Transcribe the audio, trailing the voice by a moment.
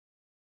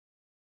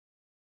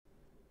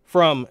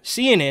From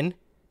CNN,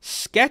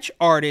 sketch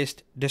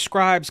artist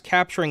describes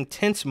capturing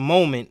tense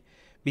moment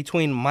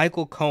between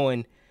Michael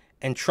Cohen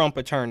and Trump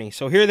attorney.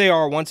 So here they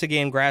are once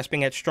again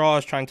grasping at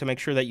straws, trying to make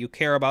sure that you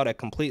care about a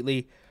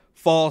completely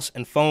false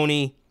and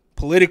phony,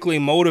 politically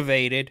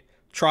motivated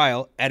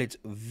trial at its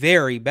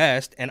very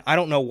best. And I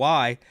don't know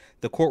why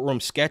the courtroom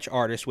sketch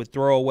artist would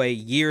throw away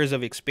years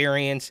of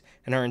experience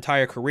and her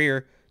entire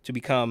career to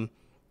become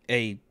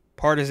a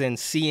partisan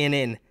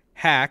CNN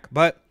hack.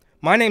 But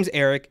my name's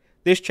Eric.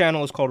 This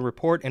channel is called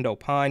Report and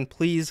Opine.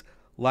 Please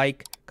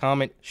like,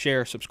 comment,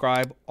 share,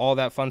 subscribe, all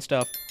that fun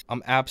stuff.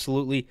 I'm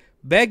absolutely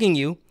begging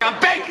you. I'm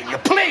begging you,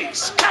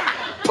 please. Come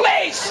on,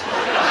 please.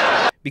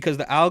 Because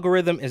the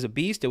algorithm is a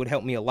beast. It would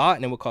help me a lot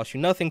and it would cost you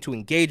nothing to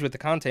engage with the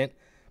content.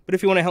 But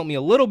if you want to help me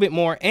a little bit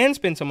more and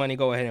spend some money,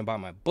 go ahead and buy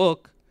my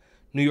book,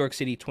 New York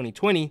City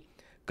 2020,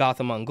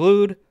 Gotham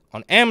Unglued,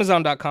 on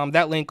Amazon.com.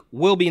 That link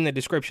will be in the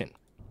description.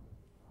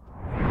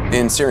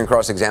 In searing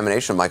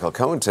cross-examination of Michael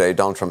Cohen today,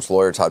 Donald Trump's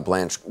lawyer Todd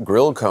Blanche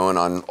grilled Cohen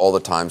on all the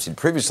times he'd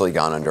previously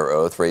gone under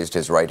oath, raised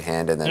his right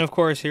hand, and then... And of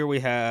course, here we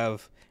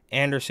have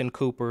Anderson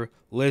Cooper,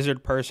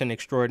 lizard person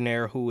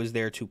extraordinaire, who is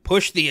there to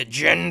push the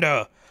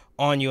agenda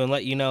on you and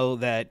let you know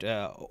that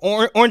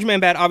Orange Man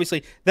Bad,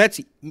 obviously,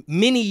 that's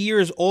many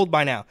years old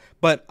by now.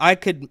 But I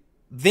could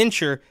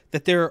venture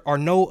that there are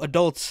no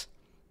adults,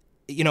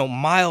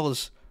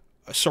 miles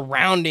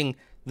surrounding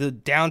the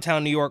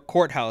downtown New York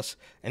courthouse.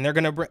 And they're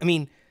going to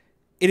bring,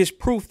 it is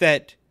proof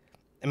that,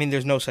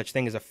 there's no such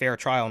thing as a fair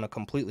trial in a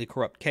completely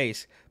corrupt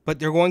case. But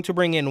they're going to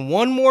bring in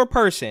one more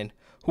person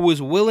who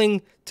is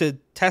willing to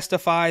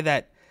testify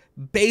that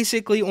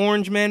basically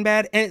Orange Man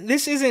Bad. And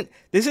this isn't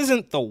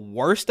the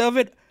worst of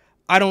it,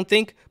 I don't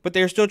think, but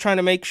they're still trying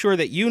to make sure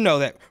that you know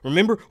that.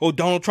 Remember,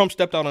 Donald Trump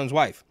stepped out on his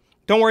wife.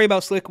 Don't worry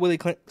about Slick Willie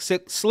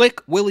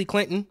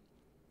Clinton.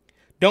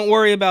 Don't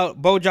worry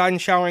about Beau Biden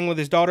showering with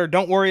his daughter.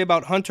 Don't worry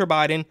about Hunter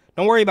Biden.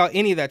 Don't worry about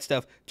any of that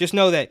stuff. Just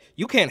know that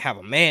you can't have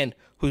a man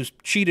who's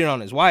cheated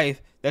on his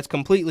wife. That's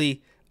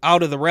completely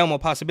out of the realm of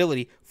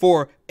possibility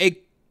for a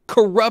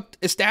corrupt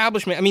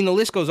establishment. The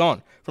list goes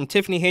on. From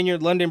Tiffany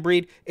Henyard, London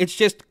Breed, it's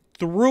just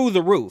through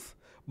the roof.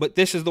 But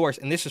this is the worst,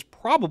 and this is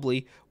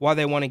probably why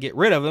they want to get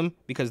rid of him,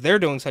 because they're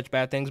doing such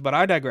bad things, but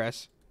I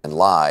digress. And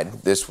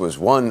lied. This was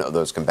one of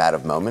those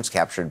combative moments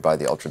captured by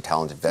the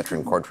ultra-talented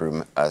veteran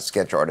courtroom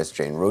sketch artist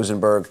Jane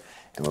Rosenberg,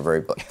 and we're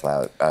very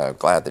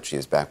glad that she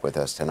is back with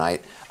us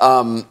tonight.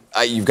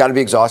 You've got to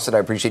be exhausted. I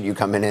appreciate you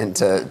coming in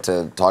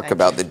to talk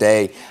about the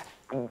day.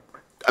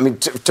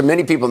 To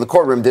many people in the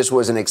courtroom, this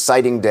was an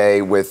exciting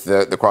day with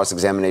the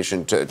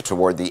cross-examination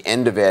toward the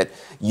end of it.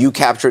 You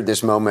captured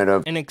this moment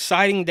of... An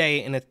exciting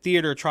day in a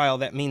theater trial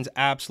that means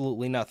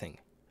absolutely nothing,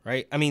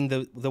 right?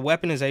 The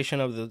weaponization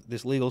of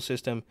this legal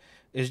system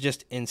is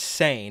just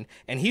insane.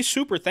 And he's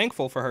super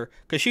thankful for her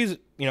because she's,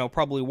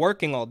 probably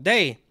working all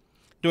day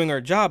doing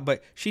her job,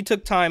 but she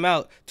took time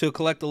out to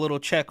collect a little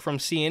check from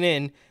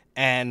CNN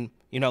and,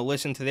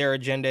 listen to their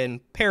agenda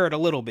and parrot a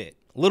little bit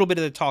of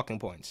the talking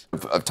points.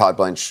 Of Todd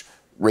Blanche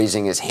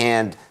raising his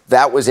hand.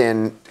 That was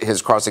in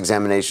his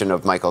cross-examination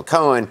of Michael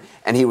Cohen,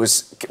 and he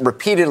was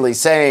repeatedly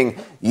saying,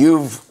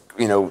 you've,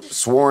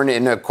 sworn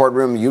in a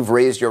courtroom, you've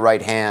raised your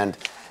right hand.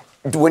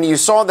 When you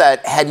saw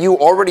that, had you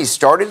already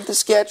started the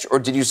sketch, or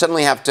did you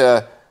suddenly have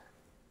to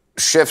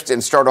shift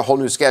and start a whole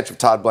new sketch of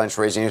Todd Blanche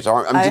raising his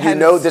arm? Did you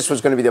know this was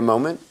going to be the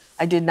moment?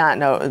 I did not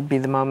know it would be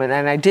the moment,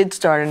 and I did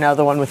start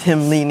another one with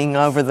him leaning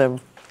over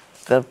the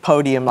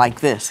podium like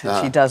this,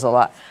 and she does a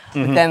lot.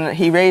 But then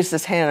he raised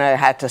his hand, and I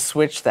had to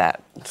switch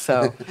that.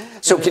 So,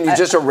 so can you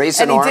just erase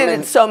an arm? And he did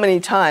it so many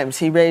times.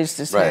 He raised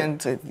his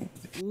hand.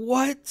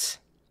 What?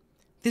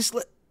 This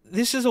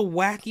is a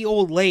wacky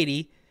old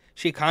lady.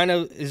 She kind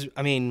of is,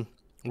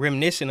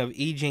 reminiscent of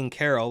E. Jean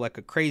Carroll, like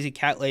a crazy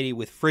cat lady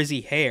with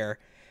frizzy hair,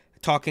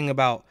 talking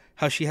about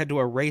how she had to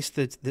erase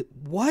the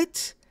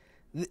what?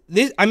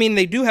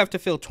 They do have to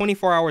fill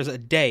 24 hours a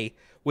day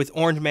with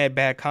Orange Man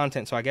Bad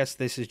content, so I guess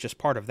this is just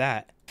part of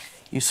that.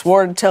 You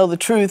swore to tell the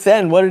truth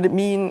then. What did it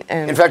mean?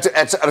 And in fact,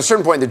 at a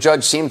certain point, the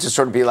judge seemed to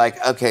sort of be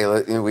like,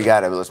 okay, we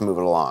got it, let's move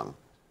it along.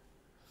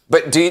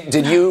 But did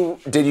you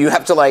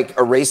have to,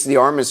 erase the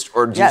arm,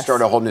 or did you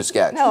start a whole new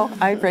sketch? No,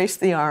 I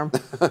erased the arm.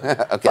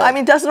 Okay. Well,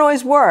 it doesn't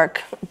always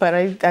work,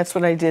 but that's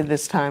what I did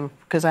this time,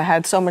 because I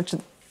had so much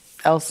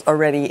else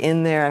already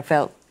in there. I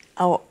felt,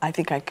 I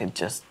think I could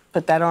just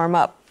put that arm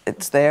up.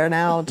 It's there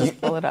now,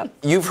 just pull it up.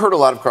 You've heard a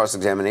lot of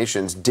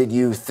cross-examinations. Did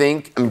you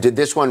think, did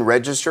this one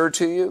register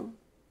to you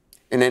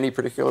in any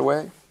particular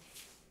way?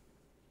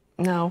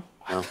 No.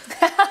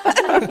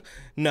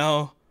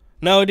 No.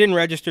 No, it didn't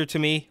register to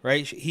me,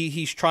 right?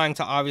 He's trying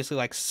to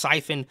obviously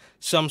siphon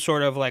some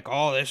sort of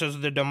this is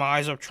the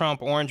demise of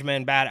Trump, Orange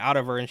Man Bad out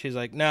of her. And she's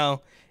like,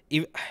 no,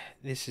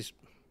 this is...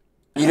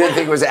 You didn't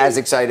think it was as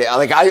exciting?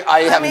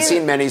 I haven't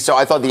seen many, so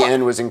I thought the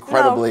end was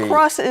incredibly... No,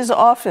 cross is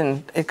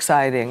often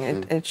exciting.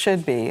 It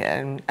should be.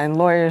 And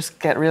lawyers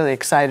get really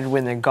excited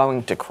when they're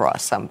going to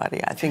cross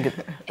somebody. I think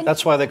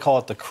that's why they call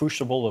it the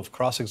crucible of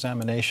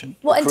cross-examination.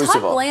 Well, and Todd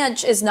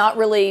Blanche is not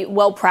really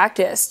well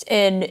practiced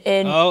in...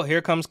 Oh,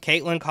 here comes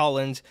Caitlin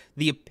Collins,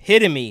 the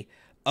epitome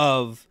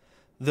of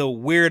the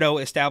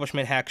weirdo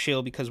establishment hack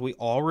shield, because we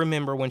all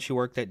remember when she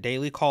worked at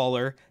Daily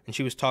Caller and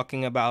she was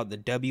talking about the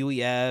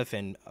WEF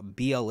and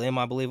BLM,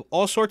 I believe,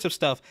 all sorts of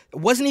stuff. It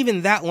wasn't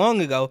even that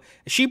long ago.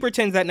 She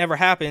pretends that never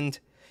happened,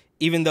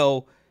 even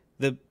though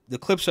the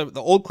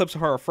old clips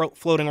of her are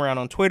floating around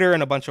on Twitter,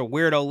 and a bunch of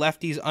weirdo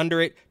lefties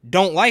under it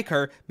don't like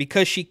her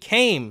because she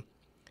came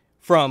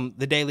from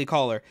the Daily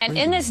Caller. And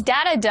in this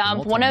data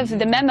dump, one of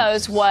the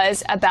memos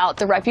was about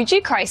the refugee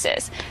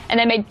crisis. And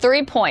they made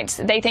 3 points.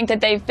 They think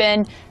that they've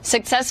been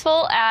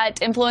successful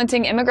at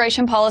influencing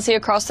immigration policy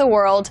across the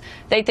world.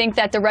 They think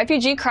that the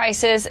refugee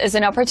crisis is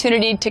an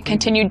opportunity to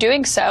continue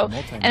doing so.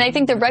 And they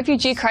think the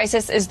refugee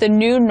crisis is the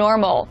new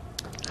normal.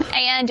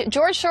 And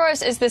George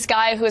Soros is this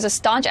guy who is a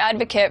staunch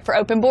advocate for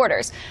open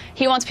borders.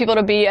 He wants people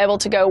to be able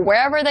to go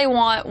wherever they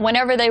want,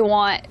 whenever they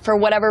want, for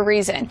whatever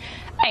reason.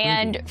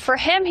 And for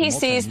him, he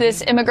sees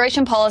this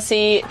immigration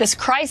policy, this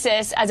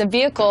crisis, as a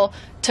vehicle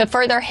to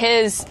further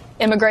his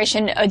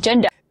immigration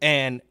agenda.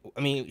 And,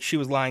 I mean, she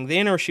was lying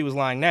then or she was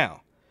lying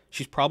now?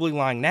 She's probably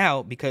lying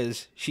now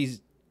because she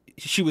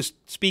was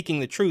speaking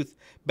the truth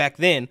back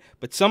then.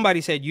 But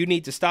somebody said, you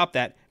need to stop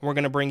that, and we're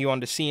going to bring you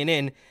on to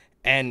CNN.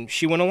 And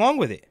she went along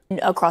with it.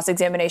 A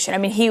cross-examination. I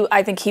mean,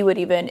 I think he would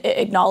even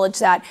acknowledge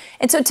that.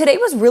 And so today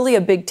was really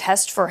a big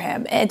test for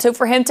him. And so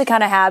for him to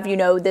kind of have,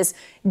 this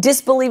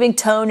disbelieving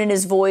tone in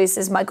his voice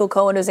as Michael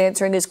Cohen was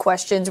answering his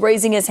questions,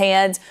 raising his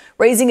hands,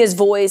 raising his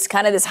voice,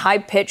 kind of this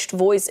high-pitched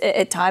voice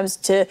at times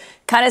to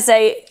kind of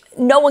say,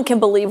 no one can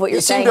believe what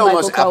you're saying, Michael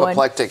Cohen. He seemed almost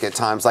apoplectic at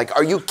times, like,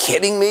 are you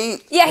kidding me?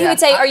 Yeah, he would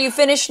say, are you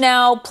finished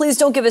now? Please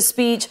don't give a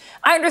speech.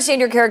 I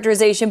understand your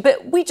characterization,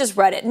 but we just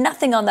read it.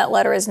 Nothing on that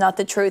letter is not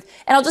the truth.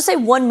 And I'll just say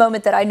one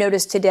moment that I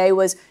noticed today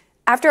was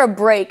after a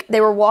break, they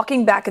were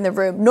walking back in the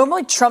room.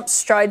 Normally, Trump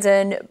strides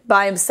in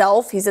by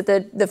himself. He's at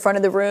the front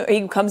of the room.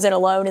 He comes in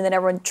alone, and then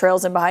everyone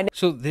trails in behind him.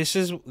 So this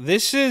is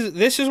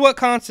what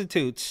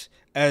constitutes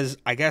as,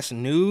 I guess,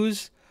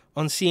 news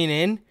on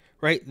CNN.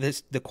 Right,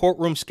 the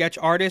courtroom sketch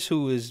artist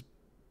who is,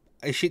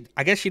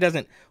 I guess she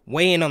doesn't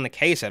weigh in on the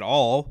case at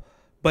all,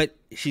 but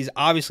she's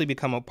obviously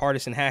become a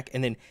partisan hack.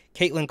 And then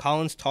Caitlin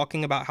Collins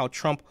talking about how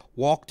Trump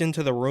walked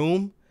into the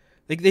room.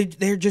 Like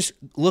they're just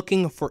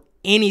looking for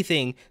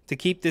anything to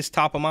keep this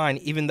top of mind,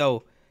 even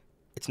though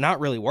it's not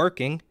really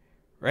working,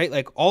 right?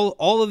 Like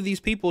all of these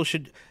people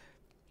should.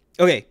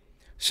 Okay,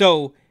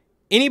 so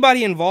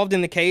anybody involved in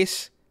the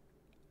case,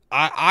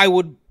 I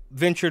would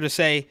venture to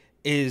say,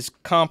 is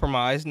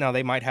compromised. Now,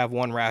 they might have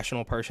one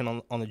rational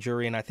person on the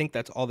jury, and I think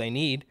that's all they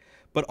need.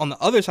 But on the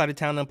other side of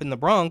town, up in the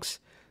Bronx,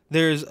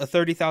 there's a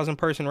 30,000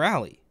 person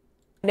rally.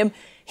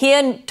 He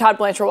and Todd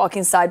Blanche are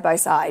walking side by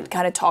side,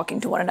 kind of talking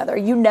to one another.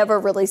 You never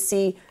really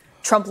see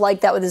Trump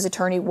like that with his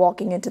attorney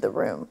walking into the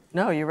room.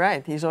 No, you're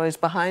right. He's always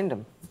behind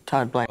him,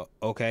 Todd Blanche.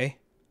 Okay.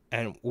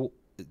 And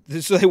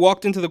so they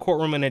walked into the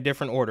courtroom in a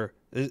different order.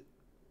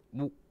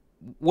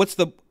 What's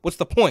the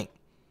point?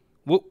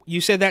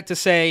 You said that to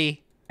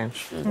say...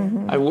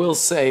 Mm-hmm. I will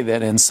say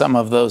that in some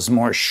of those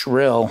more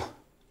shrill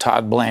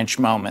Todd Blanche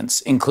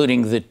moments,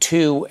 including the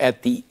two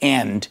at the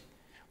end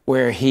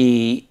where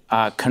he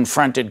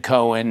confronted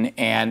Cohen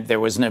and there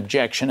was an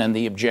objection and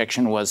the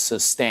objection was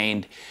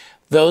sustained,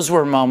 those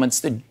were moments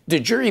the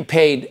jury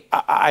paid,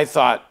 I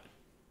thought,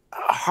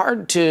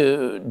 hard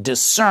to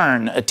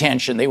discern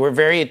attention. They were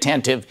very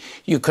attentive.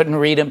 You couldn't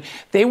read them.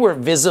 They were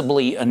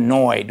visibly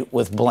annoyed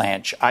with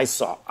Blanche. I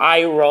saw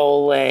eye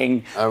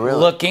rolling,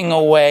 looking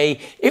away.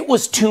 It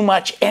was too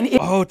much. And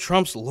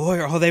Trump's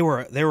lawyer. Oh, they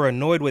were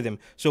annoyed with him.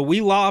 So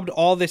we lobbed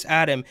all this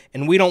at him,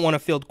 and we don't want to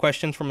field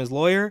questions from his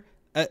lawyer.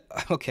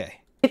 Okay.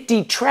 It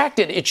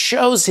detracted. It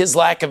shows his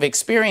lack of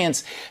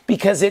experience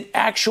because it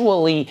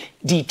actually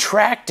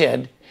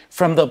detracted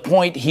from the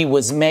point he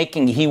was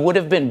making. He would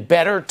have been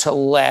better to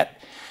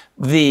let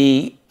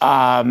the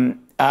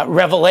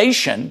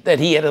revelation that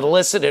he had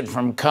elicited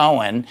from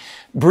Cohen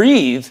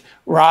breathe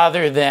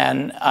rather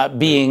than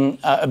being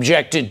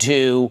objected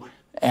to.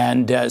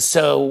 And just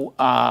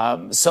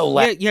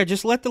let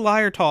the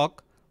liar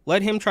talk.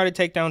 Let him try to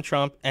take down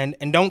Trump and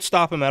don't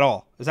stop him at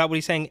all. Is that what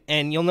he's saying?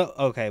 And you'll know,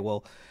 okay,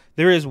 well,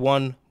 there is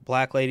one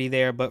black lady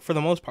there, but for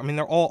the most part, I mean,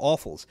 they're all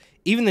awfuls.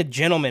 Even the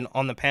gentleman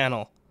on the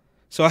panel.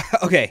 So,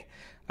 okay.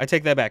 I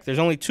take that back. There's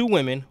only two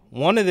women.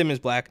 One of them is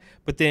black,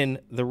 but then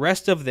the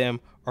rest of them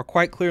are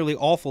quite clearly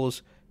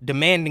awfuls,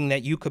 demanding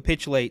that you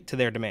capitulate to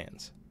their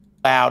demands.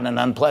 Loud and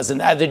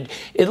unpleasant.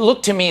 It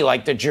looked to me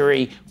like the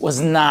jury was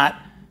not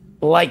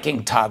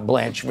liking Todd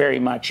Blanche very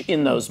much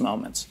in those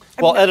moments.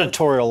 Well,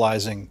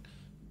 editorializing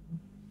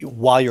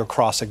while you're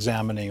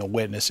cross-examining a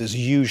witness is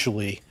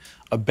usually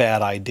a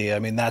bad idea. I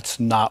mean, that's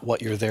not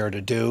what you're there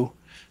to do.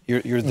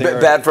 You're there.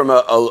 Bad from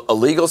a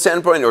legal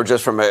standpoint, or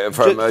just from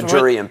a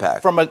jury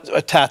impact? From a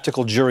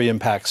tactical jury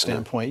impact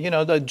standpoint. You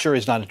know, the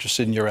jury's not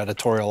interested in your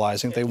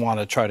editorializing. They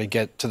want to try to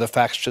get to the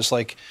facts, just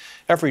like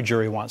every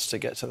jury wants to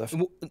get to the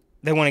facts.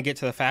 They want to get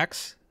to the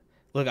facts?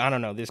 Look, I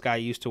don't know. This guy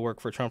used to work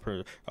for Trump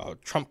or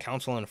Trump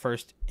counsel in the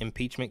first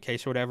impeachment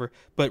case or whatever.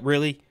 But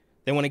really,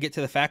 they want to get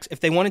to the facts? If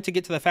they wanted to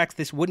get to the facts,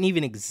 this wouldn't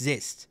even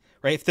exist,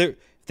 right?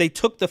 If they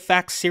took the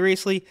facts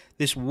seriously,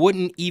 this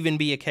wouldn't even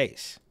be a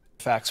case.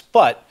 Facts,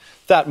 but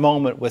that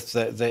moment with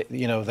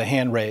the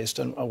hand raised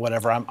and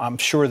whatever, I'm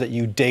sure that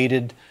you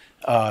dated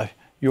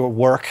your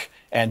work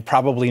and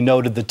probably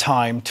noted the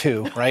time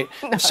too, right?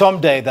 No.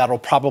 Someday that'll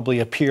probably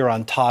appear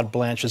on Todd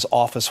Blanche's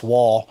office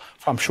wall,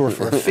 I'm sure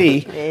for a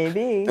fee.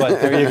 Maybe.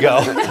 But there you go.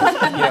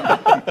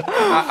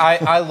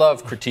 I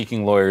love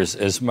critiquing lawyers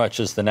as much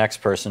as the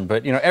next person,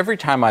 but every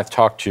time I've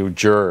talked to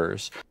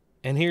jurors.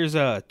 And here's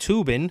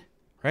Toobin,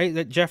 right?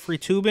 That Jeffrey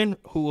Toobin,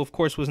 who of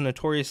course was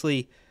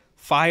notoriously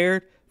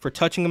fired for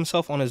touching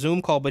himself on a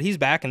Zoom call, but he's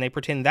back and they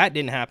pretend that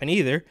didn't happen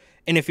either.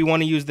 And if you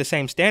want to use the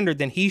same standard,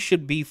 then he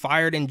should be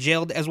fired and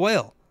jailed as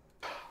well.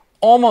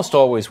 Almost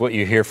always what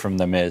you hear from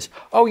them is,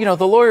 oh,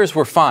 the lawyers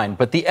were fine,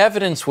 but the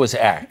evidence was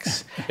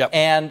X. Yep.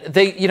 And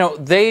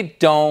they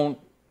don't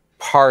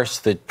parse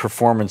the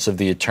performance of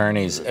the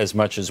attorneys as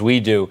much as we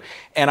do.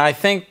 And I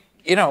think,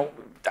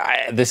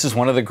 this is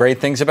one of the great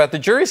things about the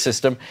jury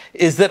system,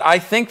 is that I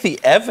think the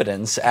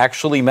evidence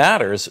actually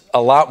matters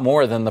a lot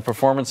more than the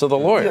performance of the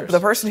lawyers. The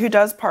person who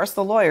does parse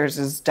the lawyers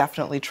is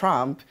definitely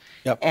Trump.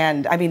 Yep.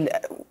 And I mean,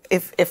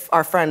 if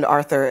our friend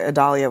Arthur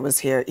Adalia was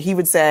here, he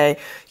would say,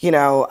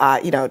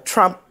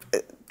 Trump,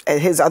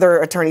 his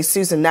other attorney,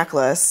 Susan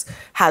Necklace,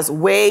 has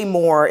way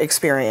more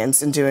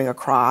experience in doing a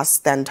cross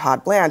than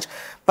Todd Blanche.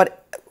 But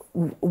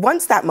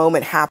once that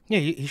moment happened... Yeah,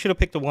 he should have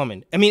picked a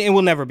woman. I mean, it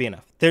will never be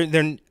enough.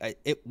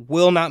 It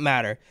will not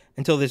matter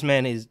until this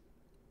man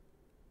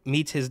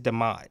meets his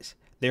demise.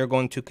 They're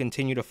going to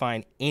continue to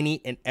find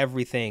any and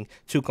everything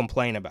to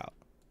complain about.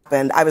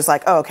 And I was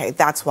like, oh, okay,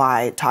 that's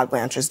why Todd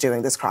Blanche is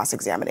doing this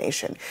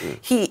cross-examination.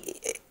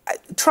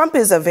 Trump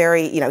is a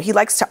very, he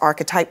likes to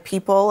archetype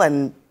people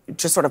and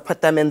just sort of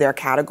put them in their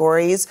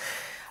categories.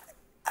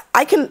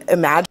 I can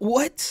imagine...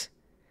 What?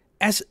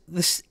 As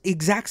the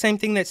exact same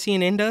thing that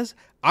CNN does?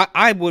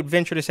 I would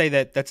venture to say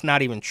that that's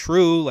not even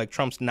true. Like,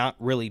 Trump's not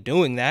really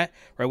doing that,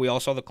 right? We all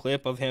saw the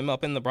clip of him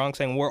up in the Bronx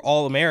saying, we're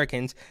all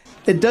Americans.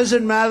 It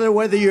doesn't matter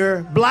whether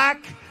you're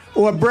black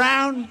or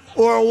brown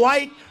or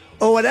white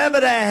or whatever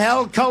the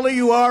hell color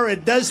you are,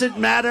 it doesn't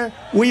matter.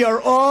 We are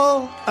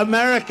all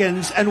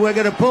Americans, and we're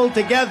going to pull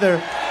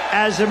together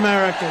as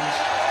Americans.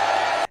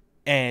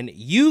 And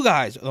you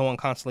guys are the one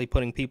constantly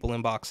putting people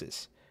in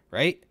boxes,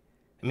 right?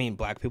 I mean,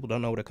 black people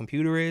don't know what a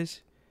computer is.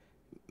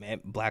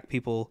 Man, black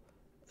people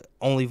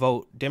only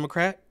vote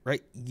Democrat,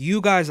 right?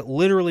 You guys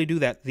literally do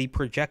that. The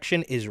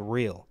projection is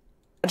real.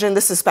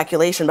 This is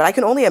speculation, but I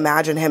can only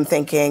imagine him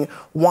thinking,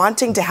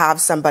 wanting to have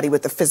somebody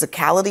with the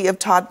physicality of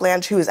Todd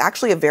Blanche, who is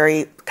actually a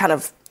very kind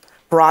of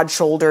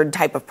broad-shouldered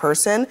type of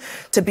person,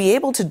 to be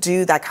able to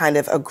do that kind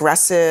of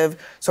aggressive,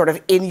 sort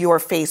of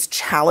in-your-face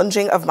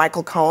challenging of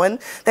Michael Cohen.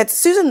 That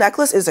Susan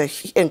Necklace is an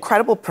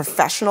incredible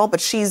professional,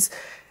 but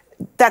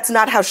that's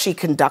not how she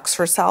conducts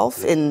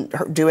herself in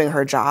doing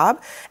her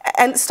job.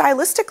 And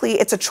stylistically,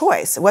 it's a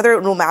choice. Whether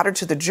it will matter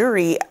to the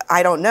jury,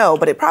 I don't know,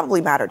 but it probably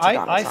mattered to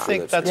Donald Trump. I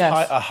think that's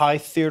a high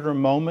theater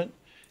moment.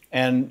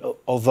 And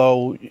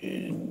although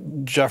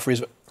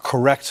Jeffrey's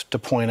correct to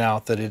point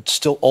out that it's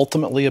still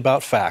ultimately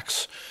about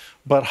facts,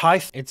 but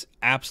it's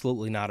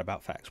absolutely not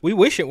about facts. We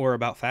wish it were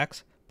about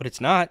facts, but it's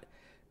not.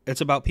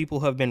 It's about people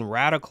who have been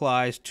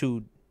radicalized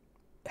to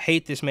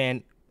hate this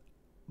man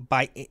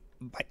by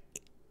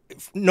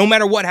no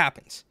matter what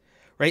happens,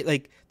 right?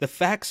 Like, the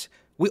facts,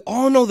 we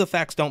all know the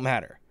facts don't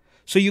matter.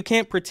 So you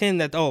can't pretend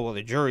that, oh, well,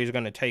 the jury is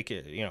going to take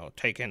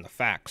in the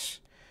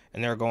facts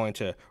and they're going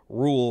to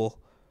rule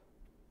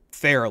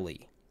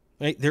fairly.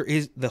 Right?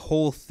 The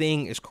whole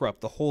thing is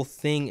corrupt. The whole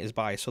thing is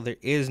biased. So there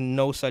is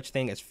no such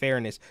thing as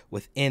fairness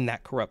within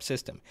that corrupt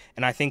system.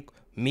 And I think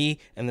me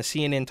and the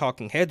CNN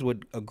talking heads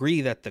would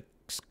agree that the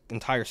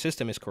entire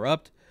system is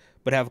corrupt,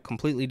 but have a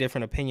completely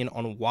different opinion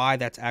on why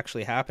that's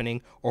actually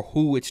happening or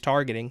who it's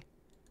targeting.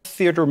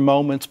 Theater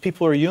moments,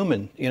 people are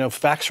human.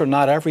 Facts are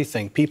not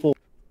everything.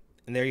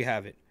 And there you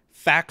have it.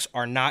 Facts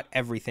are not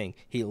everything.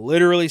 He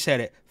literally said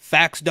it.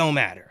 Facts don't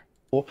matter.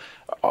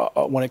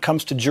 When it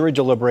comes to jury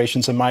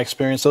deliberations, in my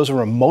experience, those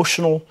are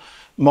emotional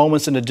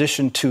moments in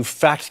addition to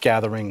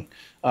fact-gathering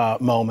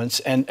moments.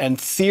 And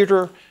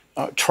theater,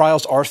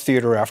 trials are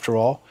theater after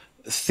all.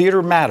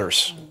 Theater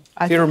matters.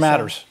 Theater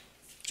matters.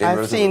 So.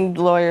 I've seen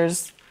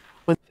lawyers...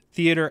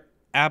 Theater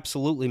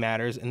absolutely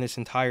matters, and this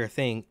entire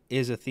thing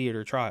is a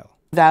theater trial.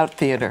 Without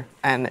theater,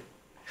 and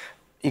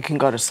you can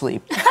go to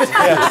sleep.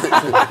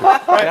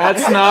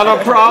 That's not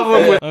a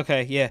problem.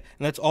 Okay, yeah,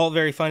 and that's all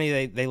very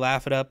funny. They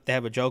laugh it up, they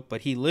have a joke,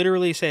 but he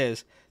literally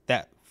says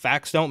that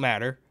facts don't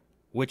matter,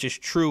 which is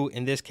true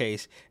in this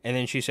case, and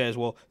then she says,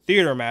 well,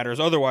 theater matters,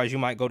 otherwise you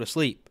might go to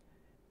sleep.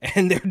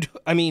 And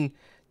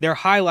they're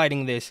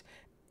highlighting this,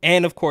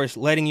 and of course,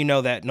 letting you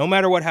know that no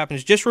matter what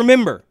happens, just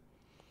remember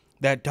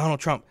that Donald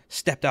Trump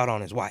stepped out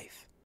on his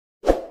wife.